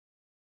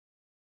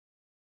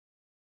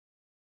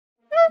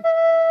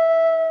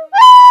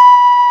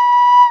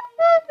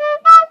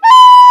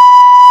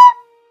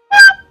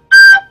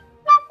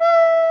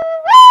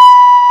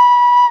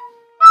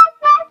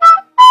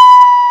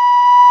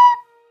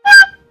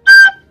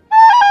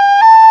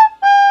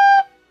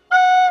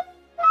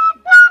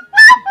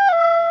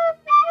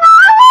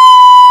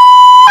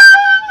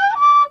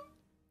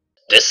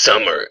This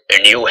summer, a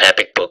new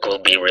epic book will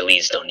be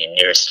released on your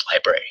nearest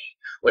library.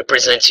 We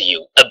present to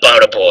you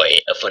About a Boy,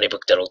 a funny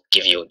book that will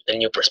give you a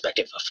new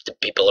perspective of the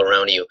people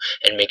around you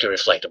and make you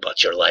reflect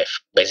about your life,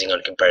 basing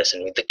on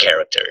comparison with the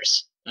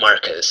characters.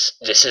 Marcus,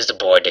 this is the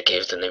boy that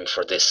gave the name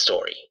for this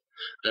story.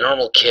 A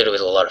normal kid with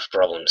a lot of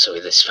problems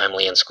with his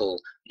family and school,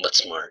 but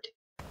smart.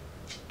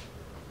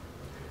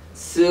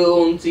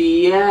 Se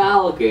dia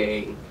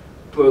alguém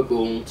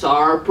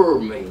perguntar por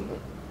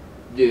mim,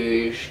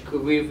 diz que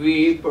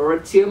vivi para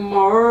te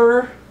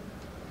amar.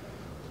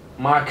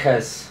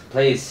 Marcus,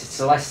 please, it's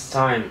the last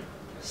time.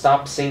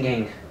 Stop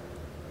singing.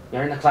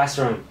 You're in the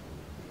classroom.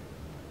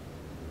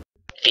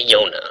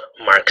 Fiona,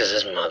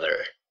 Marcus's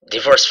mother.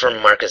 Divorced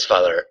from Marcus'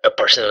 father, a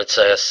person with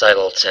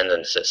suicidal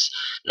tendencies,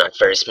 not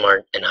very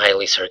smart and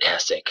highly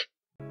sarcastic.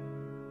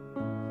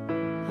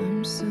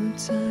 I'm so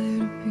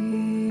tired of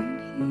being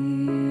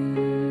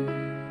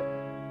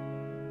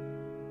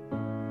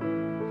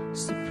here,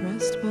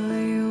 suppressed by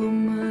all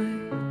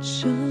my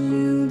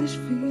childish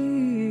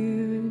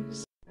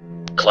fears.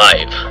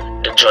 Clive,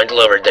 the joint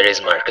lover that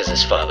is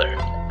Marcus's father.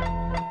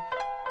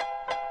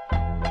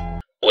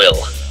 Will,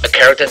 a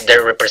character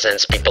that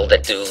represents people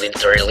that do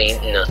literally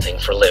nothing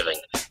for living,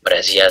 but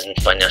as he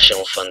hasn't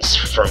financial funds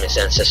from his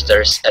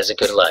ancestors, has a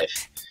good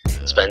life.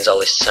 Spends all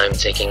his time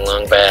taking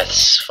long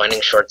baths,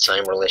 finding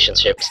short-time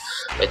relationships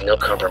with no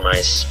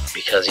compromise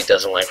because he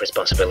doesn't like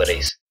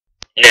responsibilities.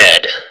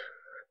 Ned.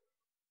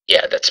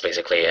 Yeah, that's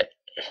basically it.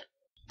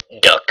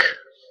 Duck.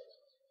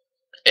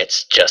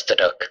 It's just a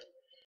duck.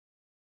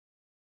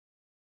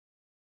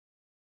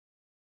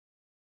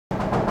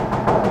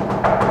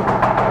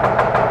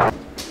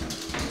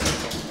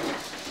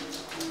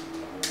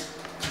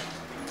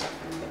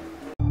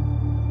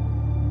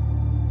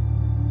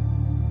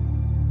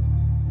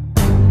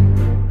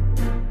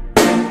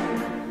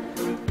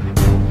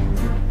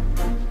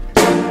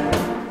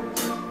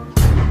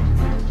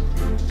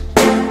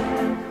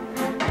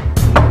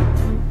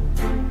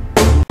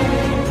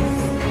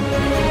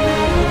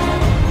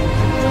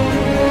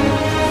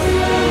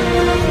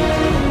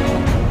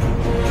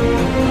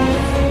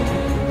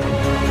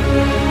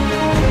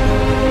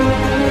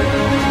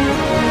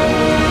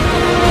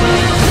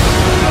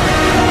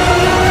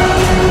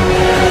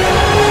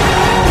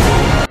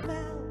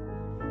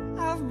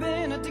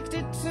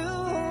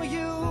 To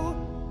you,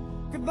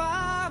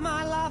 goodbye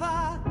my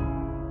lover,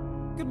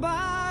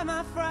 goodbye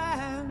my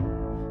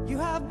friend, you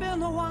have been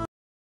the one.